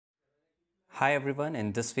Hi everyone,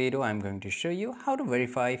 in this video I'm going to show you how to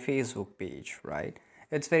verify Facebook page, right?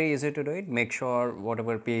 It's very easy to do it. Make sure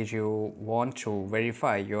whatever page you want to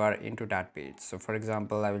verify, you are into that page. So for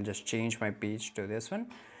example, I will just change my page to this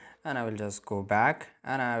one and I will just go back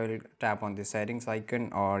and I will tap on the settings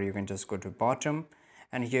icon, or you can just go to bottom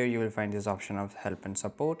and here you will find this option of help and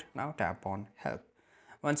support. Now tap on help.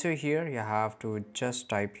 Once you're here, you have to just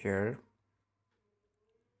type here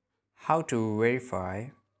how to verify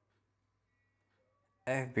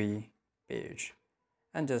FB page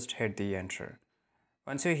and just hit the enter.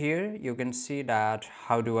 Once you're here, you can see that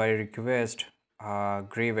how do I request a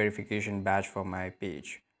gray verification badge for my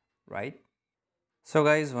page, right? So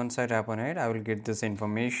guys, once I tap on it, I will get this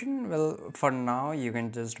information. Well, for now, you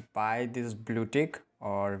can just buy this blue tick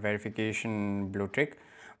or verification blue tick.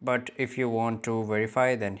 But if you want to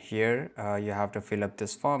verify, then here you have to fill up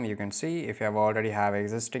this form. You can see if you have already have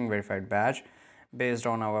existing verified badge based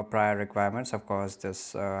on our prior requirements. Of course,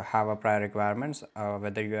 this have a prior requirements,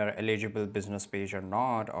 whether you are eligible business page or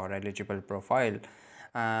not, or eligible profile.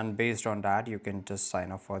 And based on that, you can just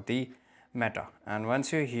sign up for the meta. And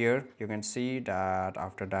once you're here, you can see that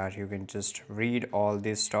after that you can just read all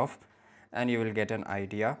this stuff and you will get an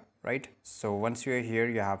idea, right? So once you're here,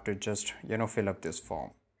 you have to just fill up this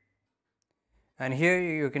form. And here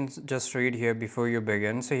you can just read here before you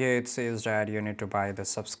begin. So here it says that you need to buy the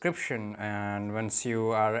subscription, and once you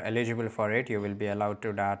are eligible for it, you will be allowed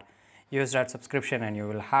to that use that subscription and you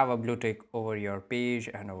will have a blue tick over your page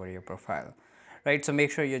and over your profile, right? So make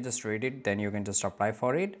sure you just read it, then you can just apply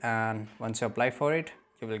for it, and once you apply for it,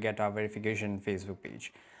 you will get our verification Facebook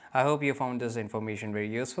page. I hope you found this information very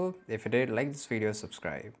useful. If you did, like this video,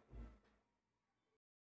 subscribe.